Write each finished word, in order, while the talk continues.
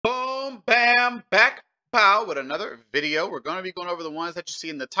am back, pal, with another video. We're going to be going over the ones that you see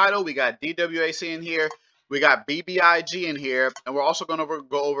in the title. We got DWAC in here. We got BBIG in here. And we're also going to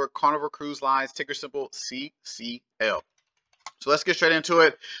go over Carnival Cruise Line's ticker symbol CCL. So let's get straight into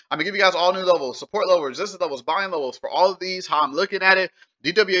it. I'm going to give you guys all new levels, support levels, resistance levels, buying levels for all of these, how I'm looking at it.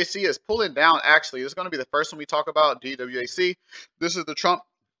 DWAC is pulling down, actually. This is going to be the first one we talk about, DWAC. This is the Trump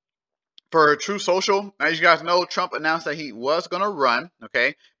for Truth Social. As you guys know, Trump announced that he was going to run,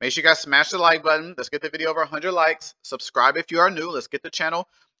 okay? Make sure you guys smash the like button. Let's get the video over 100 likes. Subscribe if you are new. Let's get the channel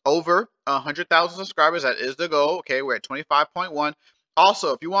over 100,000 subscribers. That is the goal, okay? We're at 25.1.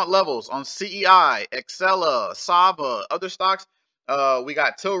 Also, if you want levels on CEI, Excella, Sava, other stocks, we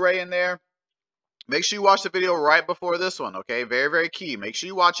got Tilray in there. Make sure you watch the video right before this one, okay? Very, very key. Make sure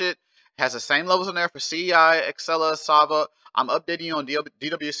you watch it. It has the same levels in there for CEI, Excella, Sava. I'm updating you on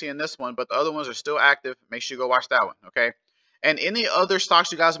DWC in this one, but the other ones are still active. Make sure you go watch that one, okay? And any other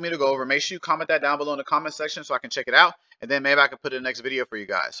stocks you guys want me to go over, make sure you comment that down below in the comment section so I can check it out. And then maybe I can put it in the next video for you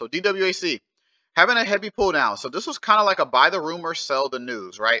guys. So DWAC, having a heavy pull down. So this was kind of like a buy the rumor, sell the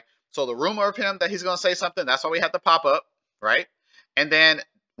news, right? So the rumor of him that he's going to say something, that's why we had the pop up, right? And then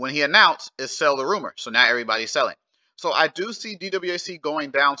when he announced, is sell the rumor. So now everybody's selling. So I do see DWAC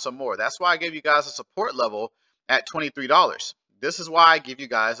going down some more. That's why I gave you guys a support level at $23. This is why I give you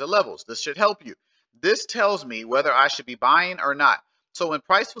guys the levels. This should help you. This tells me whether I should be buying or not. So when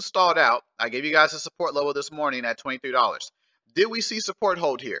price was stalled out, I gave you guys a support level this morning at $23. Did we see support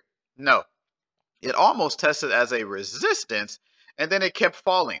hold here? No. It almost tested as a resistance, and then it kept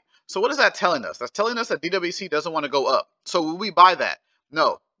falling. So what is that telling us? That's telling us that DWC doesn't want to go up. So will we buy that?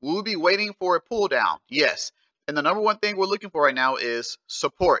 No. Will we be waiting for a pull down? Yes. And the number one thing we're looking for right now is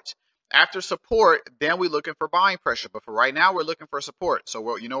support. After support, then we're looking for buying pressure. But for right now, we're looking for support.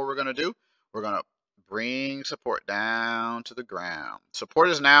 So you know what we're going to do? We're going to bring support down to the ground. Support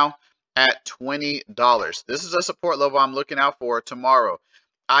is now at $20. This is a support level I'm looking out for tomorrow.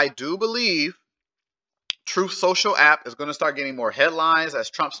 I do believe Truth Social app is going to start getting more headlines as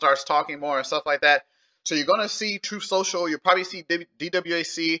Trump starts talking more and stuff like that. So you're going to see Truth Social. You'll probably see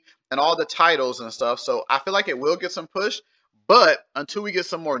DWAC and all the titles and stuff. So I feel like it will get some push. But until we get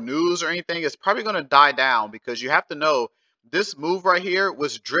some more news or anything, it's probably going to die down because you have to know this move right here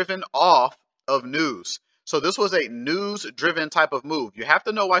was driven off of news. So this was a news-driven type of move. You have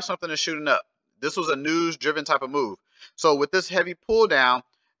to know why something is shooting up. This was a news-driven type of move. So with this heavy pull down,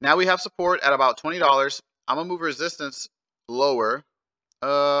 now we have support at about $20. I'm going to move resistance lower.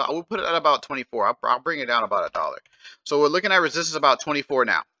 I will put it at about 24. I'll bring it down about $1. So we're looking at resistance about 24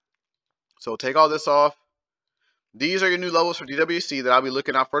 now. So take all this off. These are your new levels for DWC that I'll be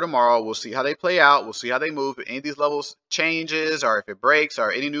looking out for tomorrow. We'll see how they play out. We'll see how they move. If any of these levels changes or if it breaks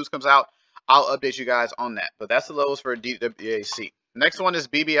or any news comes out, I'll update you guys on that. But that's the levels for DWAC. Next one is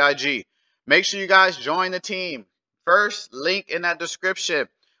BBIG. Make sure you guys join the team. First link in that description.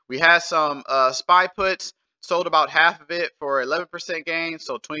 We had some SPY puts. Sold about half of it for 11% gain,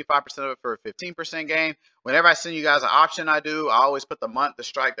 so 25% of it for 15% gain. Whenever I send you guys an option I always put the month, the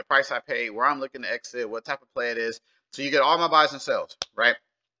strike, the price I paid, where I'm looking to exit, what type of play it is. So you get all my buys and sells, right?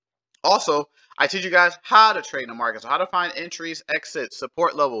 Also, I teach you guys how to trade in the market. So how to find entries, exits,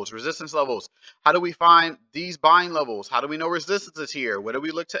 support levels, resistance levels. How do we find these buying levels? How do we know resistance is here? What do we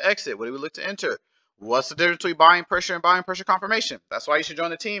look to exit? What do we look to enter? What's the difference between buying pressure and buying pressure confirmation? That's why you should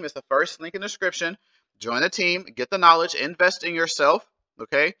join the team. It's the first link in the description. Join the team, get the knowledge, invest in yourself,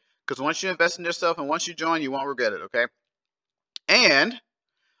 okay? Because once you invest in yourself and once you join, you won't regret it, okay? And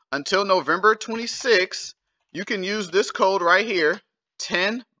until November 26th, you can use this code right here,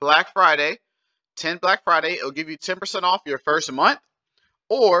 10 Black Friday. 10 Black Friday, it'll give you 10% off your first month,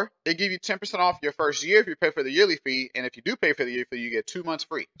 or it'll give you 10% off your first year if you pay for the yearly fee. And if you do pay for the yearly fee, you get 2 months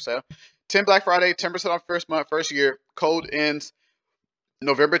free. So 10 Black Friday, 10% off first month, first year. Code ends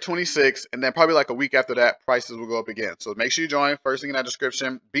November 26th, and then probably like a week after that, prices will go up again. So make sure you join. First thing in that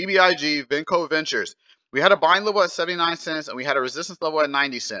description. BBIG, Venco Ventures. We had a buying level at 79 cents, and we had a resistance level at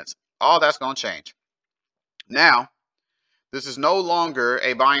 90 cents. All that's going to change. Now, this is no longer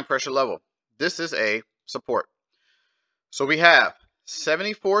a buying pressure level. This is a support. So we have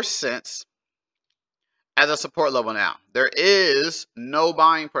 74 cents as a support level now. There is no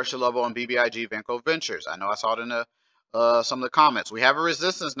buying pressure level on BBIG, Venco Ventures. I know I saw it in the some of the comments. We have a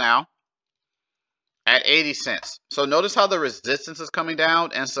resistance now at 80 cents. So notice how the resistance is coming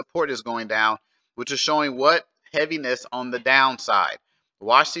down and support is going down, which is showing what heaviness on the downside.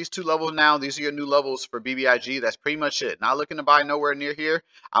 Watch these two levels now. These are your new levels for BBIG. That's pretty much it. Not looking to buy nowhere near here.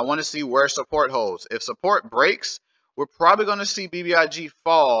 I want to see where support holds. If support breaks, we're probably going to see BBIG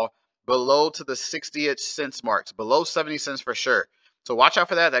fall below to the 60-ish cents marks, below 70 cents for sure. So watch out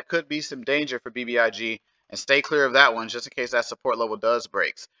for that. That could be some danger for BBIG, and stay clear of that one just in case that support level does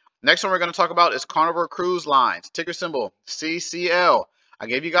breaks. Next one we're going to talk about is Carnival Cruise Lines, ticker symbol CCL. I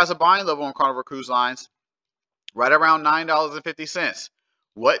gave you guys a buying level on Carnival Cruise Lines right around $9.50.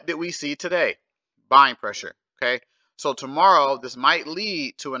 What did we see today? Buying pressure. Okay, so tomorrow this might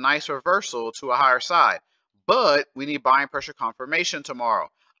lead to a nice reversal to a higher side, but we need buying pressure confirmation tomorrow.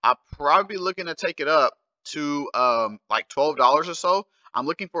 I'll probably be looking to take it up to like $12 or so. I'm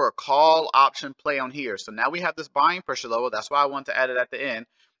looking for a call option play on here. So now we have this buying pressure level. That's why I want to add it at the end.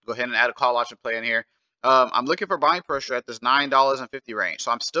 Go ahead and add a call option play in here. I'm looking for buying pressure at this $9.50 range.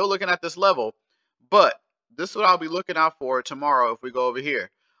 So I'm still looking at this level, but this is what I'll be looking out for tomorrow if we go over here.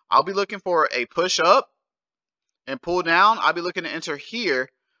 I'll be looking for a push up and pull down. I'll be looking to enter here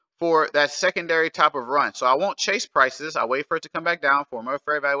for that secondary type of run. So I won't chase prices. I'll wait for it to come back down for more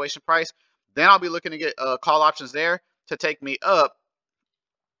fair evaluation price. Then I'll be looking to get call options there to take me up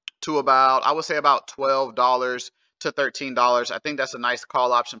to about, I would say about $12 to $13. I think that's a nice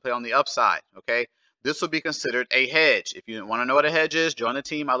call option play on the upside. Okay, this will be considered a hedge. If you want to know what a hedge is, join the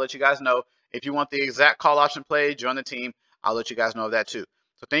team. I'll let you guys know. If you want the exact call option play, join the team. I'll let you guys know of that too.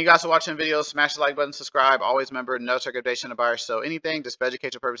 So thank you guys for watching the video. Smash the like button, subscribe. Always remember, no recommendation to buy or sell anything, just for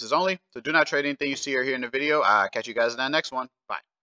educational purposes only. So do not trade anything you see or hear in the video. I'll catch you guys in that next one. Bye.